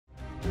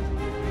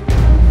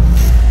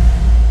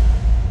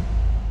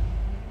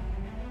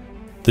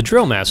The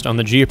drill mast on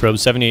the Geoprobe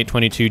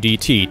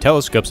 7822DT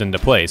telescopes into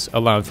place,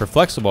 allowing for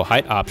flexible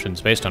height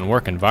options based on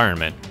work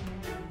environment.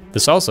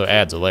 This also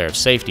adds a layer of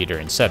safety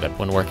during setup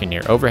when working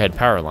near overhead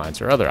power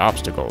lines or other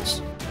obstacles.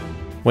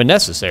 When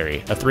necessary,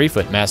 a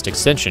 3-foot mast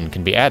extension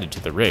can be added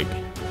to the rig.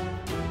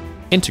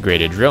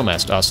 Integrated drill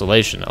mast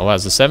oscillation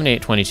allows the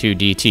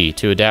 7822DT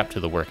to adapt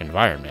to the work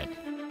environment.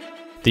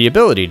 The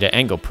ability to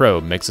angle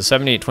probe makes the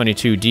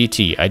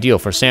 7822DT ideal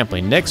for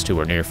sampling next to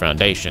or near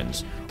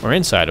foundations, or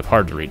inside of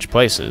hard-to-reach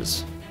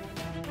places.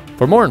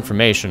 For more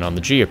information on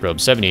the Geoprobe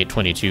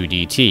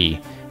 7822DT,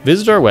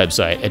 visit our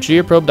website at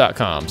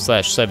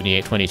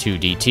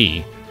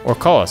geoprobe.com/7822DT or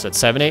call us at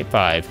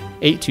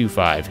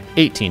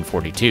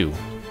 785-825-1842.